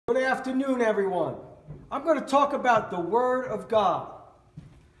afternoon, everyone. I'm going to talk about the Word of God.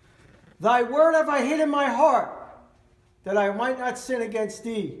 Thy word have I hid in my heart, that I might not sin against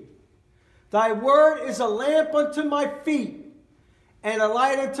thee. Thy word is a lamp unto my feet, and a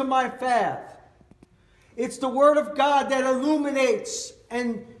light unto my path. It's the Word of God that illuminates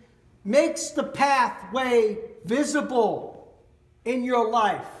and makes the pathway visible in your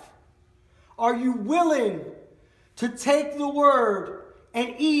life. Are you willing to take the Word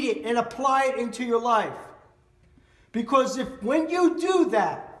and eat it and apply it into your life? Because when you do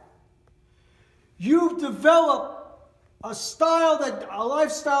that, you develop a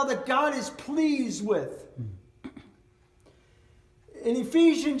lifestyle that God is pleased with. In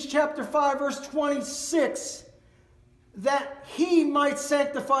Ephesians chapter 5, verse 26, that he might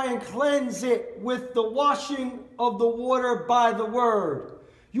sanctify and cleanse it with the washing of the water by the word.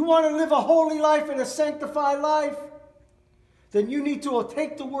 You want to live a holy life and a sanctified life? Then you need to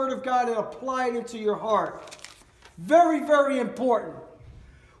take the Word of God and apply it into your heart. Very, very important.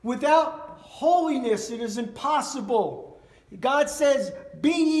 Without holiness, it is impossible. God says,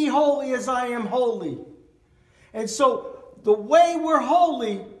 be ye holy as I am holy. And so the way we're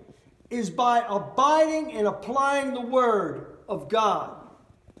holy is by abiding and applying the Word of God.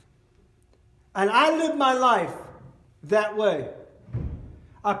 And I live my life that way.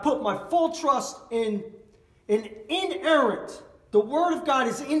 I put my full trust in inerrant. The Word of God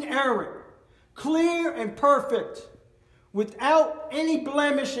is inerrant, clear and perfect, without any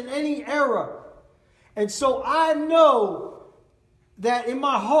blemish and any error. And so I know that in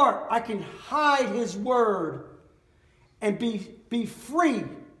my heart I can hide His Word and be free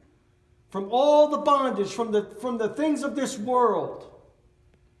from all the bondage, from the things of this world.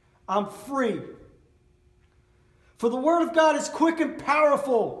 I'm free. For the Word of God is quick and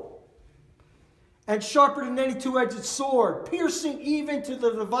powerful, and sharper than any two-edged sword, piercing even to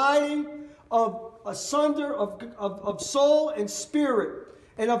the dividing of asunder of soul and spirit,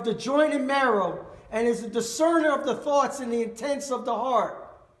 and of the joint and marrow, and is a discerner of the thoughts and the intents of the heart.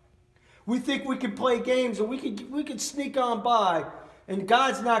 We think we can play games and we can sneak on by, and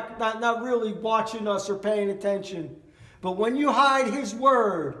God's not really watching us or paying attention. But when you hide His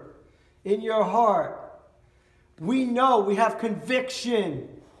Word in your heart, we know we have conviction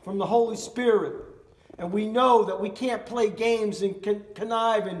from the Holy Spirit. And we know that we can't play games and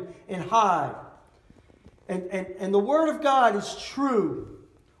connive and hide. And the Word of God is true.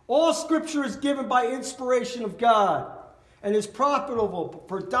 All Scripture is given by inspiration of God and is profitable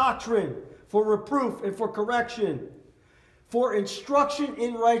for doctrine, for reproof, and for correction, for instruction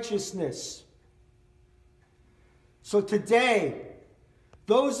in righteousness. So today,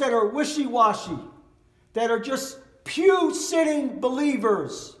 those that are wishy-washy, that are just pew-sitting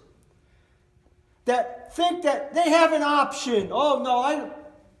believers, that think that they have an option. Oh, no,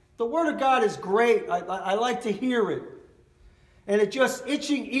 the Word of God is great. I like to hear it. And it's just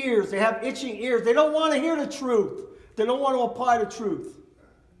itching ears. They have itching ears. They don't want to hear the truth. They don't want to apply the truth.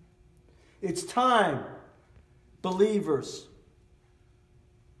 It's time, believers,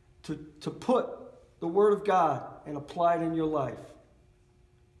 to put the Word of God and apply it in your life.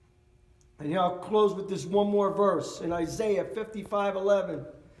 And here I'll close with this one more verse in Isaiah 55:11.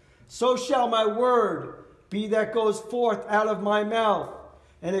 So shall my word be that goes forth out of my mouth,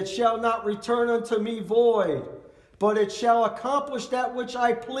 and it shall not return unto me void, but it shall accomplish that which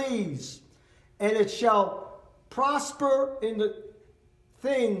I please, and it shall prosper in the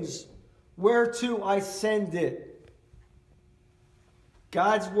things whereto I send it.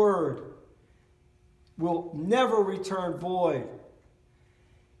 God's word will never return void.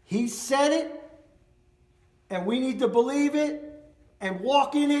 He said it, and we need to believe it, and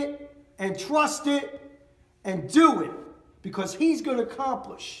walk in it, and trust it, and do it. Because He's going to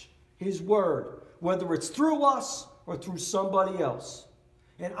accomplish His word, whether it's through us or through somebody else.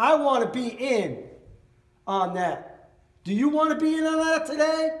 And I want to be in on that. Do you want to be in on that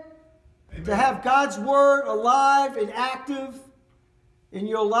today? Amen. To have God's word alive and active in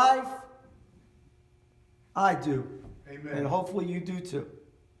your life? I do. Amen. And hopefully you do too.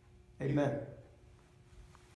 Amen. Amen.